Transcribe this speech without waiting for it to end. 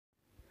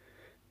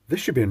this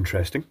should be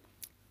interesting.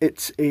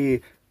 It's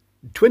a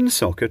twin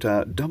socket,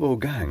 a double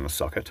gang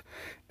socket,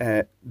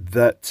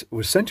 that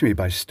was sent to me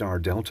by Star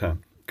Delta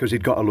because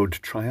he'd got a load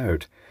to try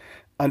out.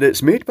 And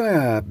it's made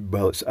by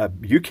it's a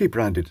UK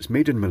branded, it's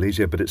made in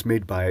Malaysia, but it's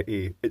made by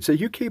it's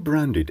a UK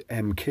branded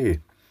MK.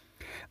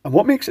 And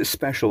what makes it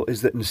special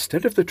is that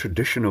instead of the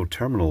traditional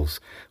terminals,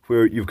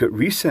 where you've got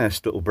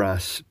recessed little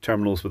brass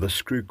terminals with a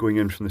screw going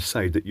in from the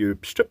side that you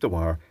strip the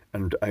wire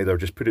and either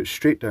just put it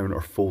straight down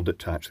or fold it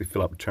to actually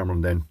fill up the terminal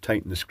and then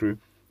tighten the screw.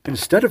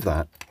 Instead of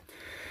that,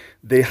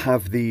 they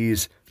have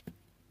these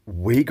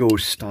Wago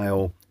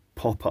style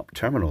pop-up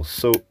terminals.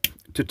 So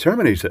to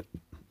terminate it,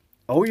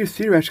 all you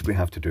theoretically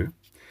have to do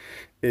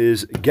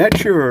is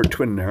get your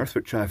twin earth,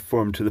 which I've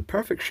formed to the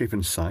perfect shape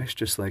and size,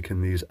 just like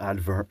in these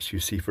adverts you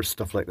see for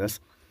stuff like this.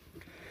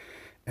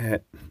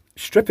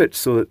 Strip it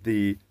so that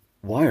the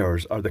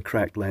wires are the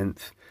correct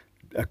length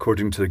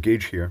according to the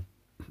gauge here.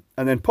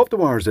 And then pop the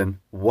wires in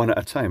one at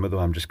a time, although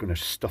I'm just going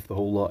to stuff the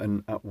whole lot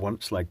in at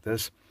once like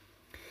this.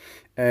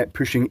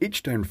 Pushing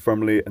each down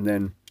firmly and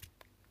then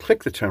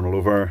click the terminal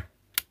over,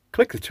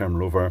 click the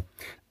terminal over,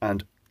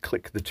 and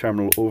click the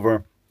terminal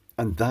over.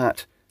 And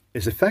that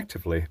is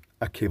effectively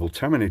a cable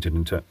terminated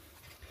into it.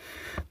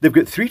 They've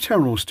got 3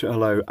 terminals to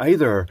allow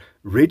either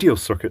radial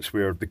circuits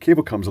where the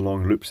cable comes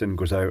along, loops in,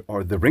 goes out,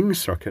 or the ring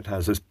circuit,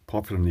 as is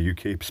popular in the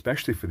UK,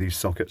 especially for these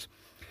sockets,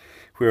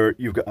 where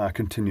you've got a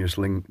continuous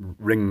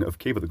ring of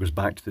cable that goes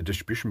back to the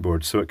distribution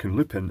board so it can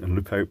loop in and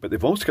loop out. But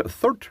they've also got a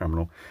 3rd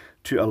terminal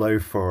to allow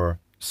for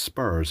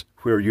spurs,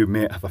 where you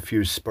may have a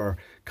fuse spur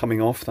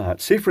coming off that.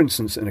 Say, for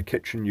instance, in a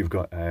kitchen you've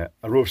got a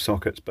row of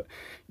sockets, but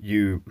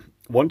you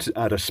want to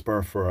add a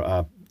spur for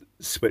a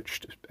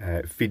switched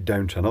feed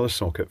down to another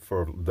socket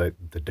for the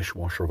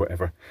dishwasher or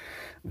whatever.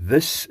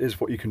 This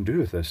is what you can do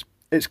with this.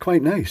 It's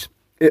quite nice.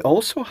 It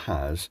also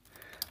has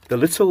the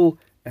little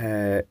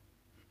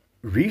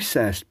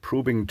recessed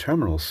probing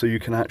terminals, so you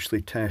can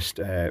actually test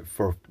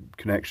for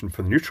connection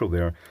for the neutral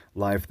there,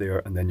 live there,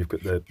 and then you've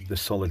got the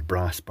solid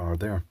brass bar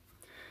there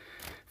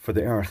for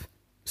the earth.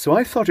 So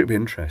I thought it'd be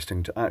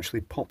interesting to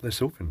actually pop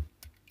this open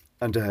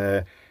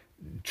and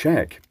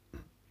check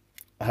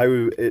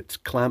how it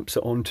clamps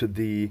it onto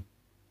the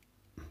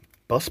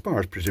bus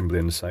bars, presumably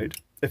on the side,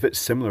 if it's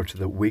similar to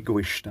the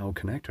Wago-ish style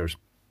connectors.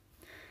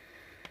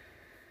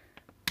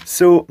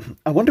 So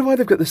I wonder why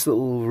they've got this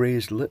little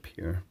raised lip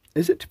here.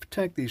 Is it to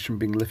protect these from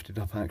being lifted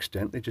up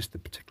accidentally, just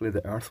particularly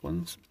the earth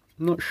ones?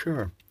 I'm not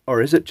sure.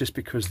 Or is it just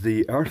because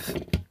the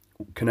earth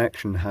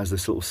connection has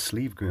this little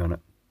sleeve going on it?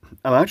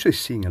 I'm actually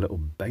seeing a little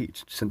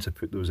bite since I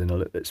put those in.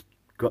 It's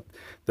got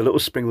the little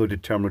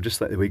spring-loaded terminal,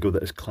 just like the Wago,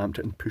 that has clamped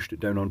it and pushed it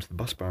down onto the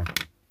bus bar.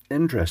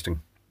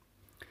 Interesting.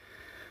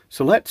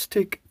 So let's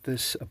take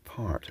this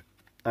apart.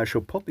 I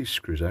shall pop these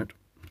screws out.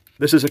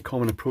 This is a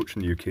common approach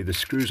in the UK. The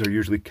screws are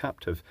usually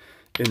captive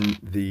in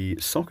the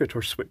socket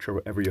or switch or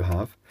whatever you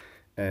have,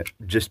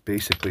 just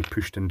basically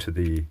pushed into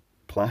the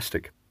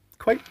plastic.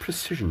 Quite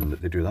precision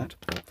that they do that.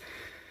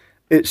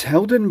 It's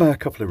held in by a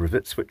couple of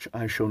rivets, which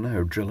I shall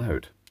now drill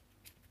out.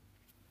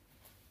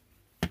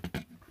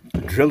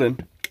 Drill in.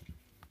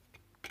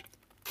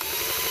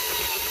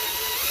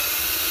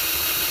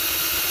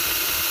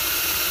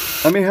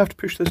 I may have to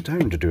push this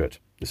down to do it.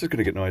 This is going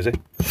to get noisy.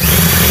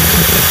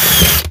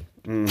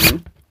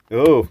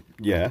 Oh,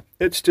 yeah.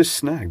 It's just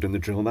snagged in the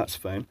drill, that's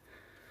fine.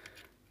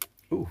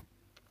 Oh,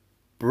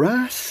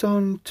 brass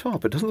on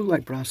top. It doesn't look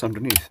like brass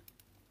underneath.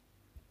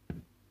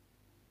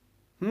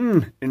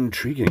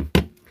 Intriguing.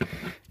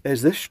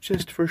 Is this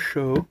just for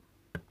show?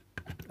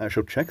 I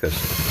shall check this.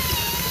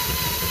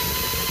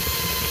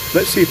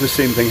 Let's see if the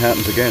same thing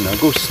happens again. I'll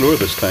go slower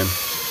this time.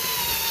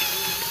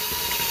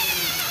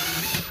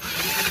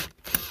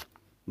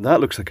 That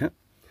looks like it.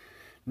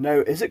 Now,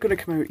 is it going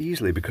to come out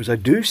easily? Because I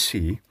do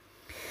see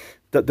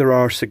that there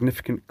are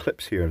significant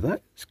clips here.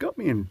 That's got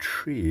me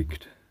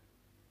intrigued.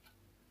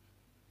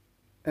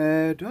 Do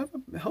I have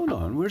a... Hold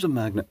on, where's a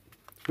magnet?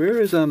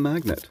 Where is a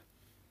magnet?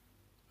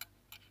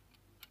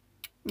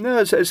 No,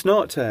 it's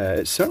not.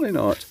 It's certainly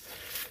not.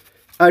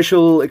 I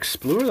shall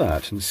explore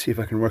that and see if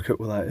I can work out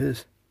what that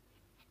is.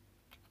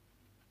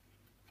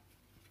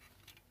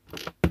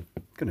 I'm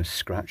going to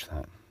scratch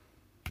that.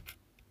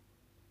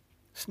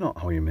 It's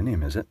not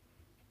aluminium, is it?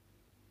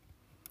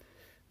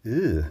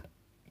 Ew.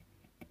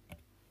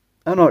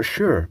 I'm not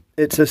sure.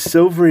 It's a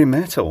silvery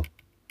metal.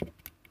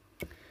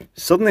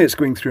 Suddenly it's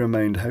going through my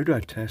mind, how do I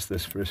test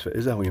this for if it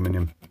is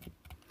aluminium?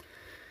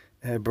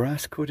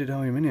 Brass-coated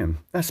aluminium.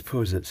 I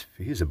suppose it's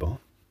feasible.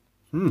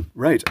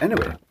 Right,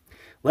 anyway.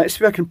 Let's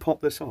see if I can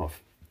pop this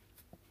off.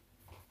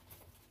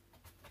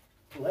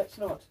 Let's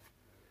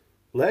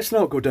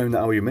not go down the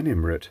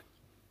aluminium route.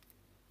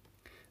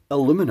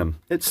 Aluminum.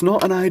 It's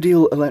not an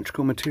ideal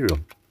electrical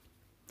material.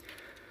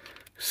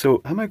 So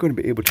am I going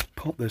to be able to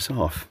pop this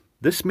off?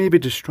 This may be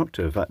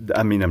destructive.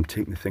 I mean, I'm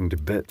taking the thing to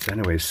bits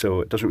anyway, so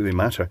it doesn't really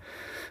matter.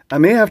 I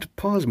may have to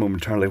pause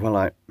momentarily while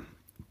I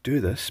do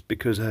this,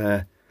 because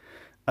I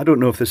don't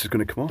know if this is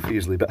going to come off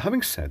easily. But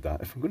having said that,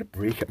 if I'm going to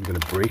break it, I'm going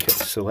to break it.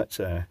 So let's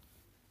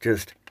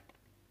just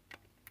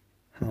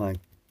like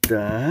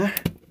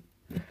that.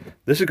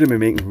 This is going to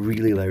be making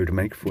really loud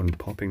microphone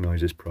popping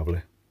noises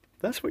probably.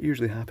 That's what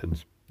usually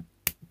happens.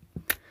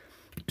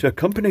 To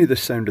accompany the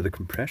sound of the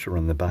compressor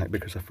on the back,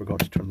 because I forgot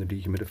to turn the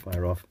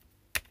dehumidifier off.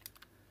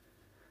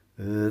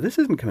 This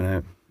isn't coming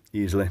out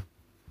easily.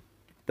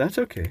 That's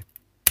okay.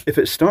 If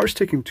it starts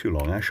taking too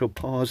long, I shall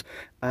pause,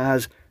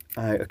 as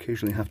I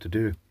occasionally have to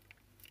do.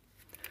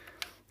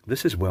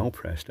 This is well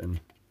pressed in.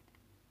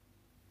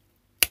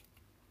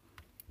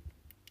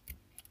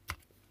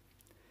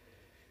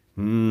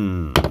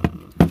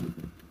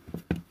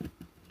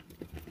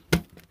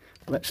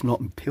 Let's not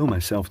impale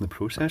myself in the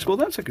process. Well,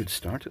 that's a good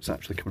start. It's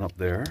actually coming up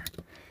there.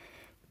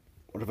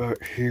 What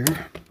about here?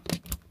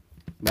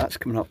 That's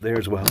coming up there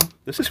as well.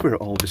 This is where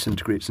it all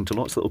disintegrates into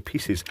lots of little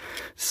pieces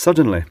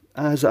suddenly,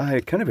 as I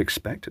kind of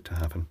expect it to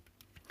happen.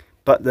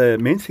 But the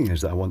main thing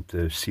is that I want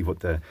to see what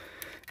the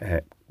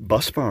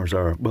bus bars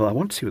are. Well, I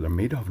want to see what they're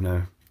made of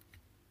now.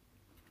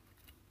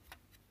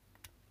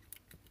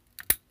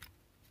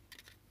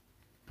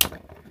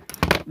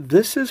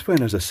 This is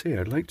when, as I say,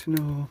 I'd like to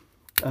know...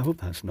 I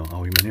hope that's not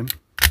aluminium.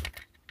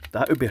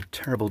 That would be a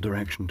terrible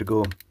direction to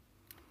go.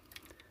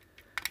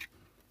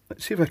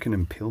 Let's see if I can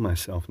impale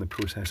myself in the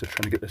process of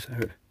trying to get this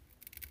out.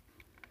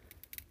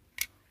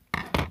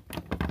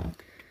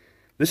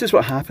 This is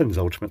what happens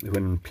ultimately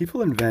when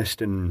people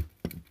invest in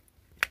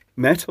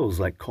metals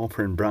like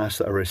copper and brass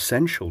that are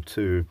essential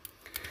to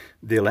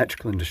the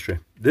electrical industry.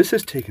 This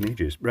has taken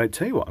ages. Right,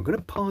 tell you what, I'm going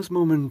to pause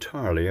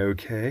momentarily,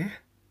 okay?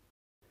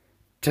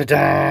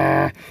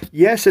 Ta-da!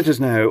 Yes, it is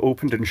now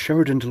opened and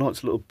showered into lots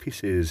of little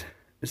pieces.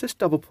 Is this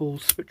double pole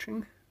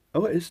switching?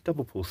 Oh, it is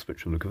double pole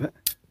switching, look at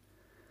it.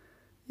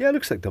 Yeah, it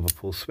looks like double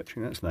pole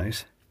switching, that's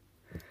nice.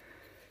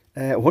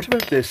 What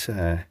about this?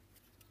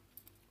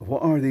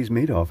 What are these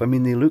made of? I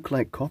mean, they look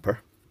like copper.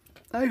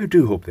 I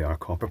do hope they are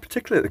copper,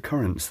 particularly at the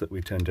currents that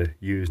we tend to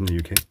use in the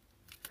UK.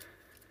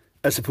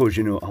 I suppose,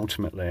 you know,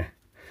 ultimately,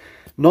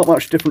 not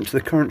much different to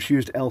the currents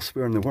used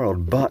elsewhere in the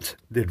world, but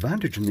the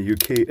advantage in the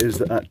UK is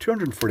that at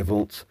 240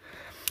 volts,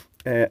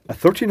 a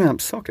 13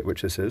 amp socket,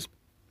 which this is,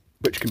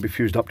 which can be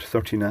fused up to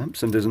 13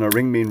 amps and is in a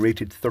ring main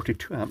rated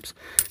 32 amps,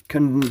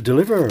 can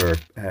deliver,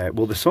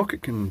 well, the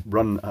socket can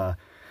run a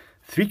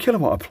 3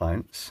 kilowatt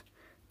appliance,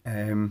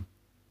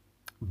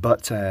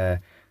 but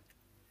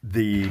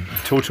the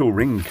total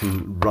ring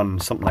can run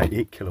something like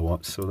 8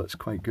 kilowatts, so that's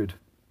quite good.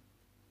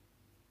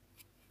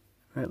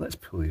 Right, let's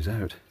pull these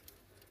out.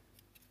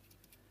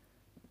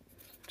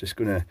 Just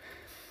going to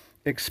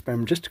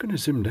experiment, just going to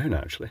zoom down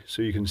actually,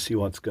 so you can see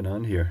what's going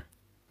on here.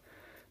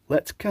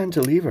 Let's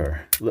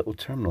cantilever little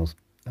terminals.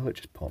 Oh, it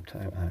just popped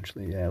out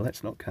actually. Yeah,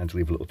 let's not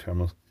cantilever little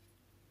terminals.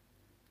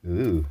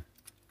 Ooh.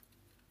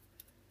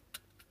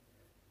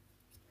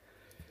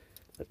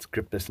 Let's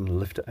grip this and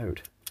lift it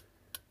out.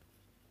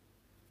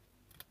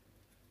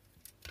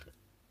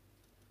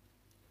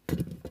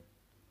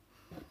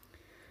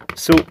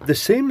 So the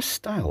same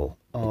style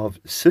of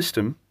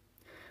system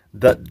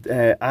that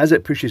as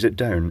it pushes it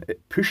down,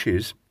 it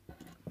pushes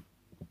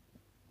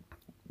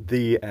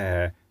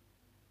the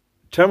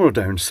terminal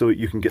down so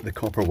you can get the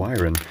copper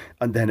wire in,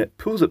 and then it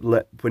pulls it,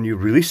 when you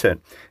release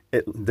it,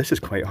 this is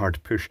quite hard to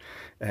push,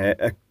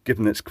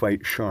 given it's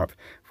quite sharp.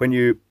 When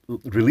you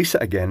release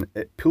it again,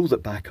 it pulls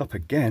it back up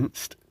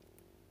against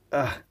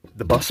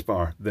the bus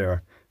bar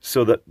there,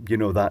 so that, you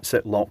know, that's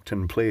it locked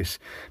in place.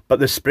 But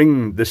the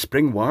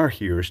spring wire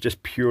here is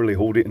just purely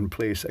holding it in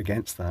place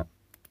against that.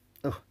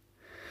 Oh.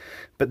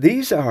 But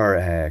these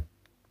are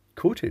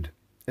coated.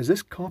 Is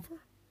this copper?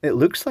 It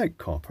looks like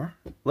copper.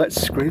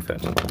 Let's scrape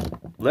it.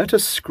 Let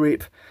us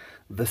scrape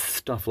the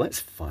stuff. Let's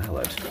file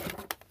it.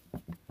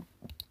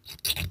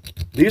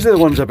 These are the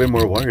ones I've been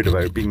more worried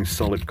about, being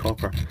solid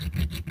copper.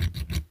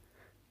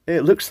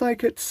 It looks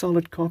like it's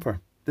solid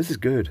copper. This is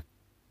good.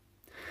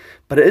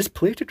 But it is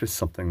plated with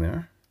something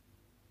there.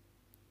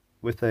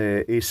 With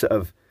a sort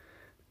of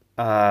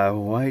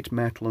white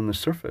metal on the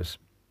surface.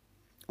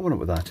 I wonder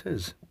what that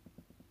is.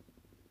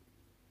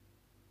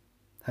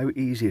 How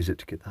easy is it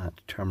to get that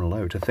terminal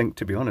out? I think,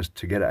 to be honest,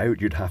 to get it out,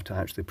 you'd have to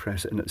actually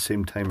press it in at the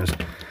same time as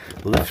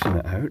lifting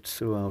it out.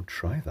 So I'll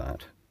try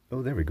that.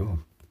 Oh, there we go.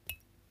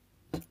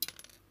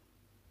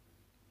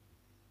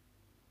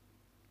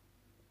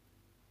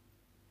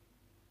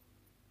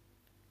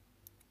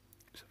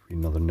 So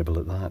another nibble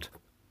at that.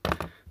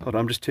 Hold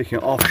on, I'm just taking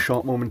it off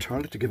shot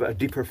momentarily to give it a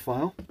deeper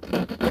file.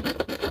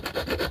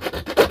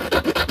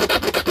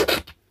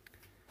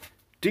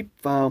 Deep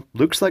file.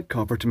 Looks like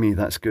copper to me,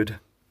 that's good.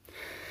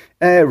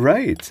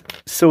 Right,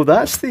 so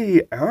that's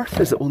the earth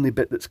is the only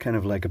bit that's kind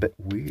of like a bit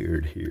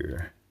weird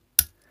here.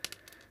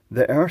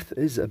 The earth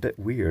is a bit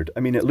weird. I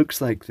mean, it looks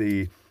like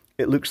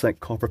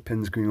copper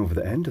pins going over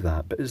the end of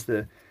that, but is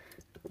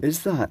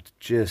that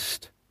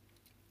just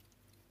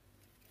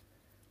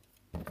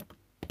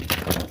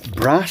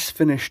brass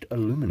finished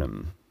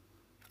aluminum?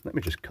 Let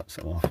me just cut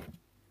some off.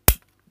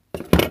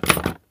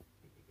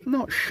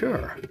 Not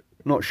sure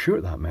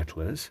what that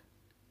metal is.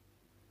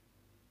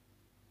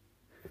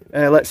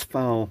 Let's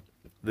file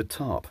the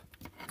top.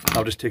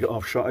 I'll just take it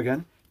off shot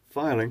again.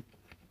 Filing.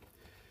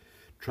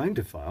 Trying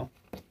to file.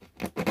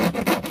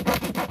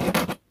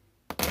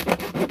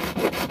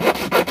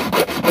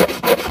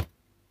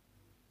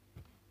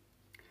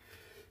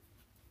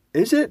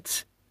 is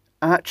it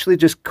actually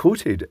just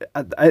coated?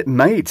 It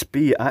might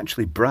be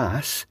actually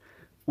brass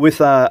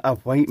with a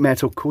white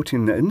metal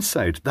coating on the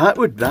inside.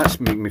 That's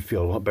made me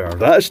feel a lot better.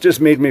 That's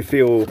just made me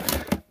feel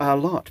a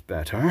lot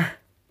better.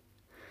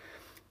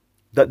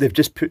 That they've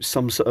just put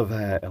some sort of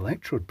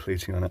electrode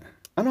plating on it.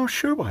 I'm not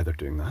sure why they're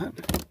doing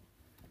that.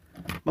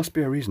 Must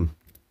be a reason.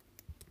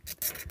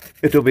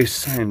 It'll be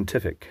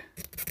scientific.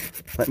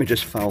 Let me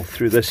just file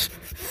through this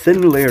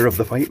thin layer of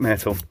the white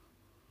metal.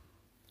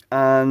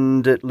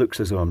 And it looks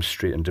as though I'm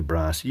straight into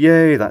brass.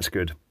 Yay, that's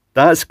good.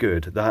 That's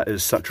good. That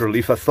is such a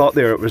relief. I thought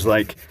there it was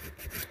like...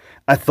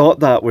 I thought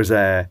that was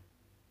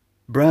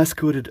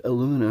brass-coated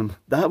aluminum.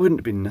 That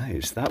wouldn't be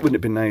nice. That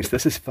wouldn't be nice.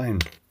 This is fine.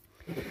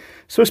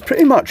 So it's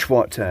pretty much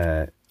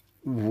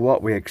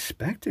what we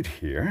expected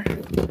here.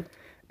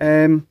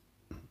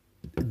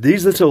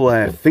 These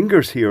little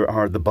fingers here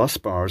are the bus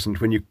bars, and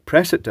when you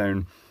press it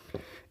down,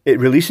 it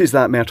releases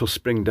that metal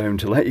spring down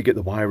to let you get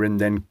the wire in,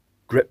 then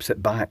grips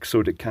it back so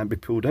that it can't be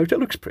pulled out. It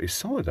looks pretty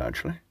solid,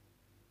 actually.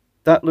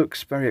 That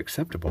looks very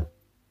acceptable.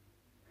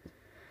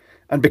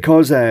 And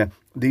because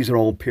these are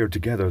all paired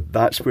together,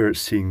 that's where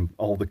it's seeing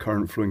all the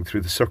current flowing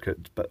through the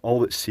circuit. But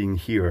all it's seeing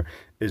here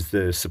is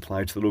the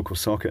supply to the local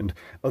socket. And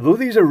although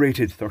these are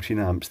rated 13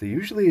 amps, they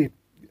usually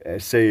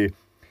say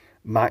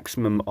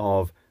maximum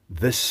of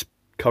this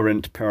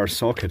current per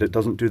socket. It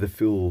doesn't do the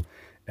full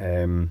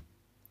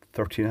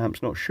 13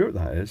 amps. Not sure what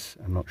that is.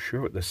 I'm not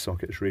sure what this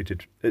socket is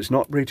rated. It's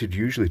not rated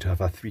usually to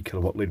have a 3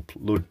 kilowatt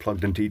load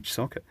plugged into each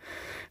socket.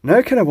 Now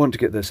I kind of want to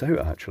get this out,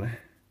 actually.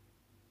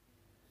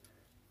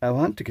 I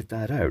want to get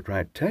that out.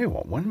 Right, tell you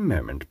what, one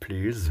moment,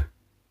 please.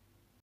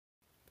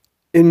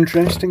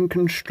 Interesting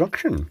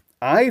construction.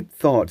 I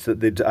thought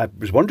that I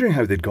was wondering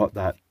how they'd got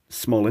that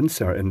small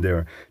insert in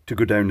there to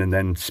go down and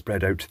then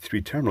spread out to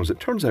 3 terminals. It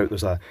turns out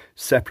there's a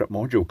separate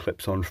module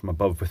clips on from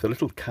above with the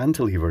little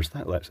cantilevers,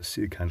 that lets us see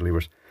the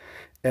cantilevers,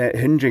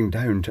 hinging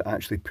down to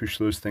actually push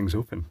those things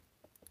open.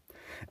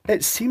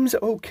 It seems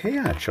okay,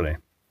 actually.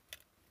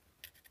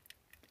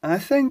 I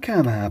think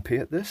I'm happy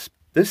at this.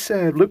 This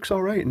looks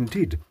all right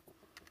indeed.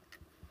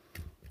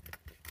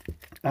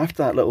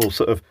 After that little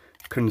sort of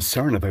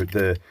concern about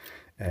the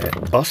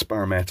bus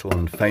bar metal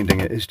and finding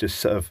it is just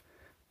sort of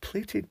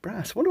plated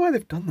brass. I wonder why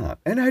they've done that.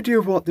 Any idea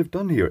of what they've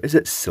done here? Is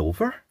it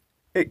silver?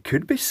 It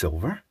could be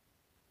silver.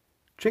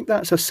 Do you think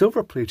that's a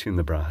silver plating in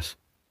the brass?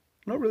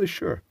 Not really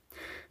sure.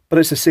 But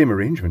it's the same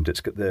arrangement. It's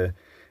got the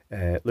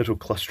little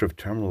cluster of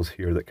terminals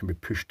here that can be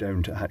pushed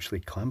down to actually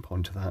clamp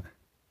onto that.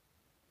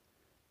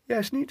 Yeah,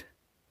 it's neat.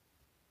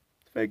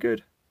 It's very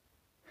good.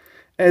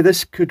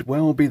 This could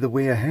well be the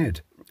way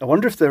ahead. I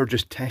wonder if they're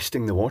just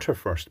testing the water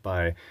first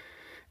by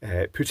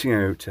putting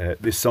out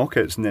the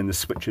sockets and then the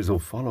switches will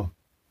follow.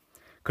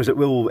 Because it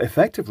will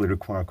effectively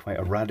require quite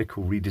a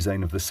radical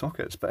redesign of the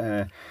sockets.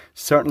 But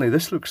certainly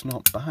this looks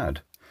not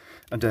bad.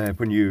 And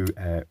when you...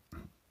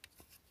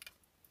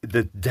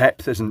 the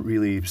depth isn't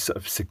really sort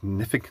of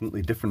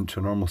significantly different to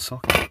a normal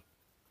socket.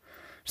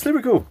 So there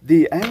we go,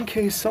 the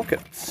NK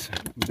sockets.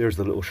 There's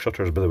the little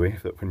shutters, by the way,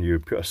 that when you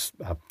put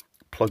a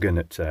plug in,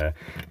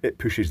 it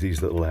pushes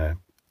these little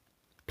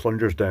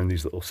plungers down,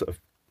 these little sort of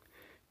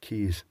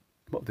keys.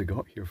 What have they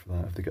got here for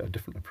that? Have they got a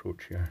different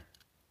approach here?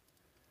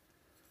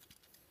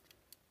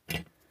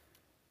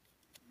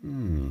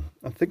 I'm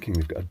thinking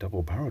they've got a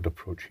double-barreled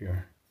approach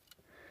here.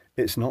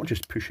 It's not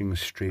just pushing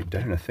straight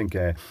down. I think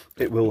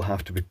it will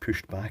have to be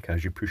pushed back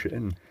as you push it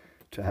in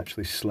to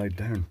actually slide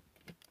down.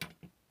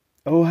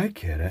 Oh, I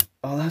get it.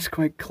 Oh, that's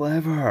quite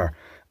clever.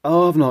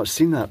 Oh, I've not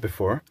seen that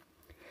before.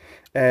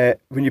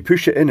 When you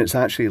push it in, it's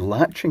actually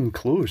latching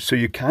closed. So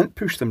you can't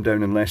push them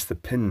down unless the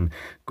pin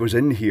goes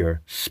in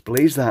here,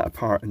 splays that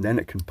apart, and then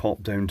it can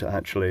pop down to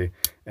actually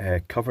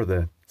cover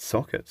the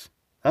sockets.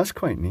 That's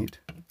quite neat.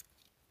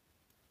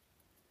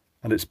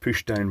 And it's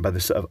pushed down by the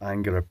sort of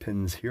angular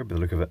pins here by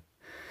the look of it.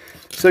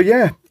 So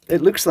yeah,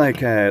 it looks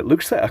like a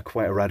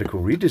quite a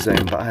radical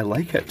redesign, but I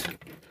like it.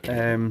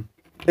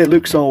 It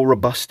looks all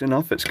robust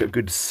enough. It's got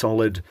good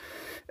solid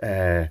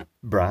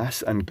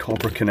brass and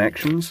copper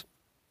connections.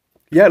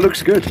 Yeah, it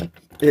looks good.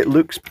 It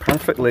looks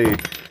perfectly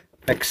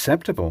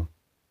acceptable.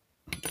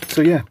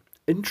 So yeah,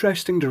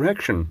 interesting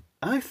direction.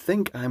 I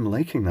think I'm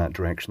liking that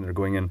direction they're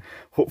going in.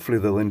 Hopefully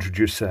they'll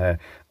introduce a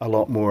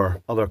lot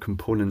more other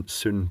components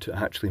soon to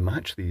actually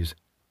match these.